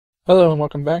Hello and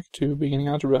welcome back to Beginning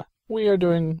Algebra. We are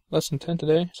doing lesson 10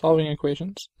 today, solving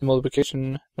equations, the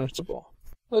multiplication principle.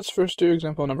 Let's first do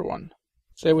example number 1.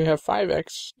 Say we have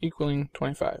 5x equaling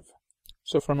 25.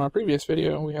 So from our previous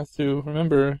video, we have to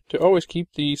remember to always keep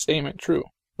the statement true.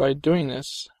 By doing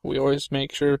this, we always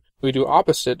make sure we do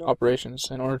opposite operations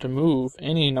in order to move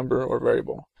any number or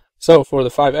variable. So for the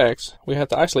 5x, we have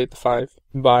to isolate the 5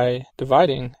 by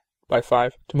dividing by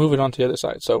 5 to move it onto the other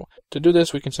side. So to do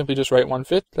this, we can simply just write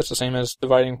 1/5. That's the same as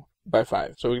dividing by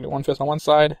 5. So we can do 1/5 on one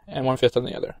side and 1/5 on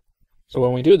the other. So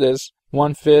when we do this,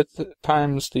 1/5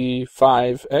 times the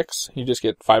 5x, you just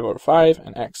get 5 over 5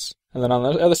 and x. And then on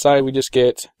the other side, we just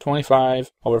get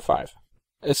 25 over 5.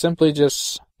 It's simply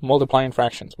just multiplying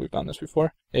fractions. We've done this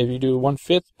before. If you do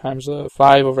 1/5 times the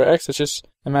 5 over x, it's just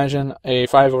imagine a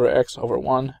 5 over x over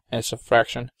 1, and it's a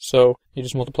fraction. So you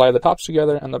just multiply the tops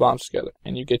together and the bottoms together,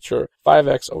 and you get your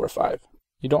 5x over 5.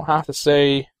 You don't have to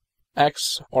say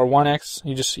x or 1x,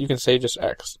 you can say just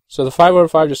x. So the 5 over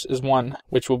 5 just is 1,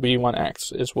 which will be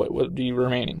 1x, is what would be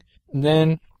remaining. And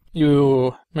then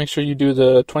you make sure you do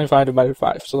the 25 divided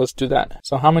by 5. So let's do that.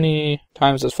 So how many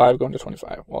times does 5 go into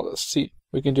 25? Well, let's see.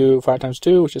 We can do 5 times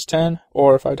 2, which is 10,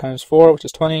 or 5 times 4, which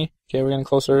is 20. Okay, we're getting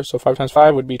closer. So 5 times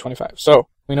 5 would be 25. So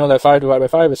we know that 5 divided by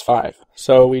 5 is 5.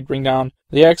 So we'd bring down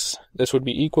the x. This would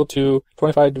be equal to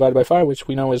 25 divided by 5, which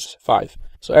we know is 5.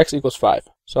 So x equals 5.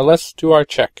 So let's do our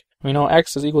check. We know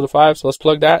x is equal to 5, so let's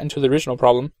plug that into the original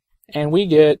problem. And we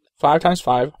get 5 times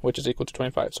 5, which is equal to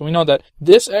 25. So we know that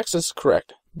this x is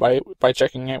correct. By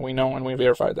checking it, we know and we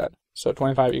verified that. So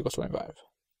 25 equals 25.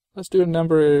 Let's do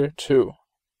number 2.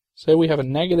 Say we have a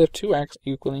negative 2x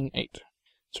equaling 8.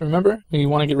 So remember, we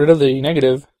want to get rid of the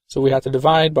negative, so we have to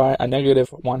divide by a negative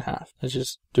 1/2. It's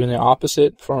just doing the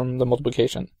opposite from the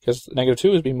multiplication, because negative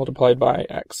 2 is being multiplied by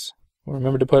x.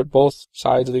 Remember to put both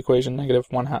sides of the equation negative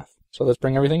 1/2. So let's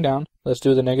bring everything down. Let's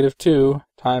do the negative 2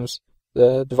 times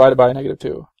the divided by negative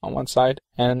 2 on one side,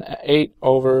 and 8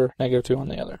 over negative 2 on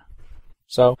the other.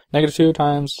 So negative 2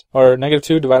 times, or negative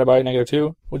 2 divided by negative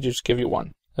 2 would just give you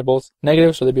 1. They're both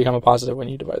negative, so they become a positive when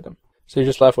you divide them. So you're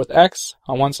just left with x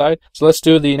on one side. So let's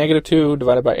do the negative 2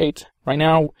 divided by 8. Right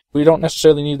now, we don't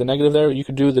necessarily need the negative there. You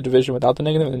could do the division without the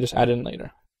negative and then just add it in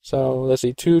later. So let's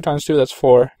see, 2 times 2, that's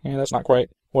 4. Yeah, that's not quite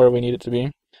where we need it to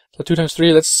be. So 2 times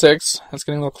 3, that's 6. That's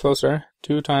getting a little closer.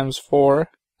 2 times 4,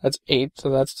 that's 8. So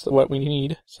that's what we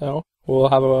need. So we'll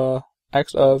have a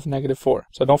x of negative 4.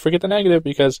 So don't forget the negative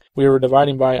because we were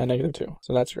dividing by a negative 2.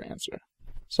 So that's your answer.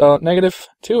 So negative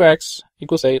 2x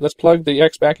equals 8. Let's plug the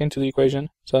x back into the equation.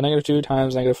 So negative 2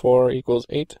 times negative 4 equals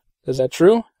 8. Is that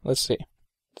true? Let's see.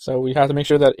 So we have to make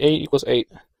sure that 8 equals 8.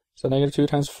 So negative 2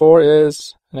 times 4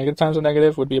 is, a negative times a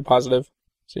negative would be a positive.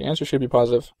 So the answer should be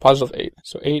positive. Positive 8.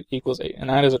 So 8 equals 8. And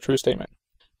that is a true statement.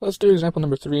 Let's do example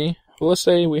number 3. Well, let's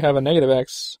say we have a negative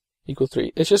x equals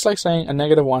 3. It's just like saying a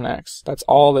negative 1x. That's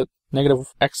all that negative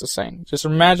x is saying. Just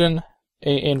imagine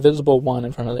an invisible 1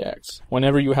 in front of the x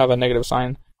whenever you have a negative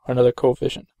sign or another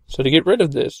coefficient. So to get rid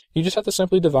of this, you just have to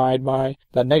simply divide by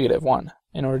that negative 1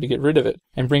 in order to get rid of it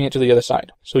and bring it to the other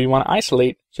side. So you want to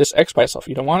isolate just x by itself.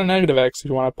 You don't want a negative x,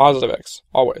 you want a positive x,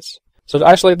 always. So to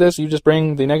isolate this, you just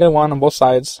bring the negative 1 on both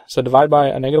sides. So divide by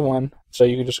a negative 1. So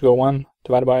you can just go 1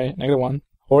 divided by negative 1.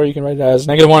 Or you can write it as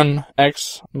negative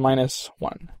 1x minus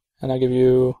 1. And that'll give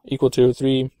you equal to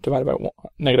 3 divided by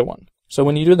negative 1. So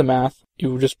when you do the math,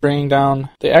 you just bring down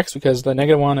the x because the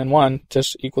negative 1 and 1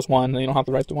 just equals 1. And you don't have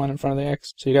to write the 1 in front of the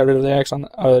x. So you got rid of the x on,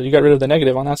 you got rid of the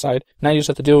negative on that side. Now you just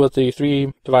have to deal with the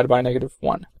 3 divided by negative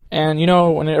 1. And you know,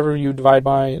 whenever you divide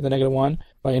by the negative 1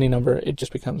 by any number, it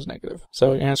just becomes negative.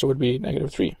 So your answer would be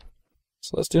negative 3.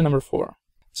 So let's do number 4.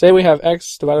 Say we have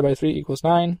x divided by 3 equals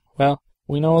 9. Well,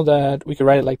 we know that we could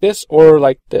write it like this or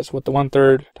like this with the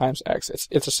 1/3 times x.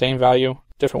 It's the same value,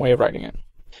 different way of writing it.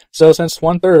 So since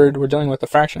 1/3, we're dealing with a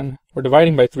fraction, we're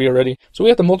dividing by 3 already. So we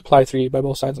have to multiply 3 by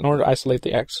both sides in order to isolate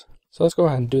the x. So let's go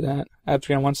ahead and do that. Add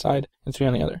 3 on one side and 3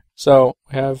 on the other. So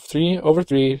we have 3 over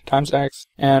 3 times x,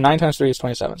 and 9 times 3 is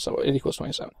 27, so it equals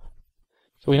 27.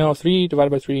 So we know 3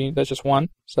 divided by 3, that's just 1.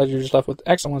 So that you're just left with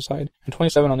x on one side and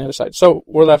 27 on the other side. So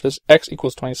we're left as x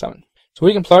equals 27. So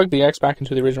we can plug the x back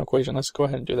into the original equation. Let's go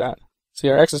ahead and do that. See,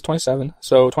 our x is 27,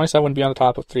 so 27 would be on the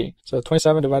top of 3. So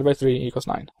 27 divided by 3 equals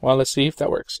 9. Well, let's see if that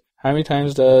works. How many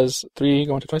times does 3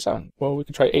 go into 27? Well, we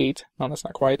can try 8. No, that's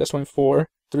not quite. That's 24.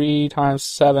 3 times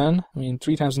 7,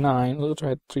 3 times 9. We'll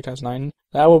try 3 times 9.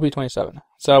 That will be 27.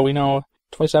 So we know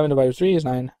 27 divided by 3 is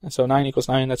 9, and so 9 equals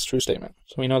 9. That's a true statement.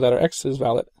 So we know that our x is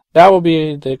valid. That will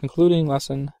be the concluding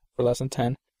lesson for lesson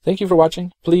 10. Thank you for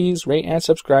watching. Please rate and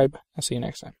subscribe. I'll see you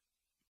next time.